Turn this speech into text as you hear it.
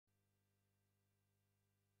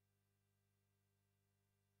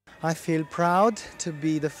I feel proud to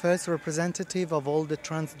be the first representative of all the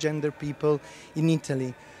transgender people in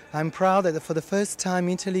Italy. I'm proud that for the first time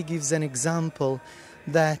Italy gives an example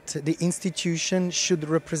that the institution should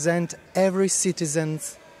represent every citizen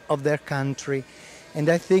of their country. And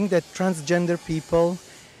I think that transgender people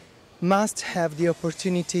must have the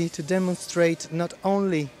opportunity to demonstrate not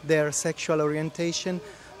only their sexual orientation,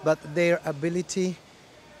 but their ability,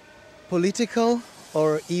 political,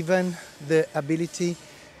 or even the ability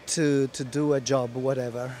to do a job,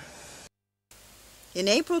 whatever. In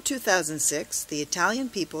April 2006, the Italian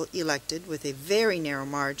people elected with a very narrow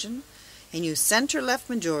margin a new center-left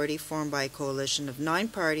majority formed by a coalition of 9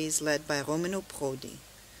 parties led by Romano Prodi.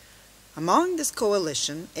 Among this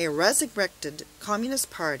coalition, a resurrected Communist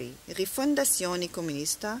Party, Refoundation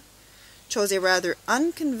Comunista, chose a rather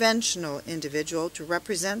unconventional individual to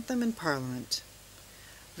represent them in Parliament.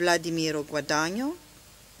 Vladimir Luxuria,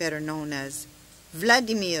 better known as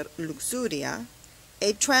Vladimir Luxuria,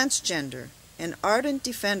 a transgender, an ardent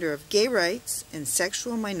defender of gay rights and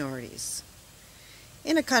sexual minorities.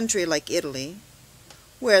 In a country like Italy,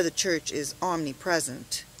 where the church is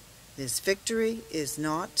omnipresent, this victory is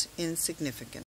not insignificant.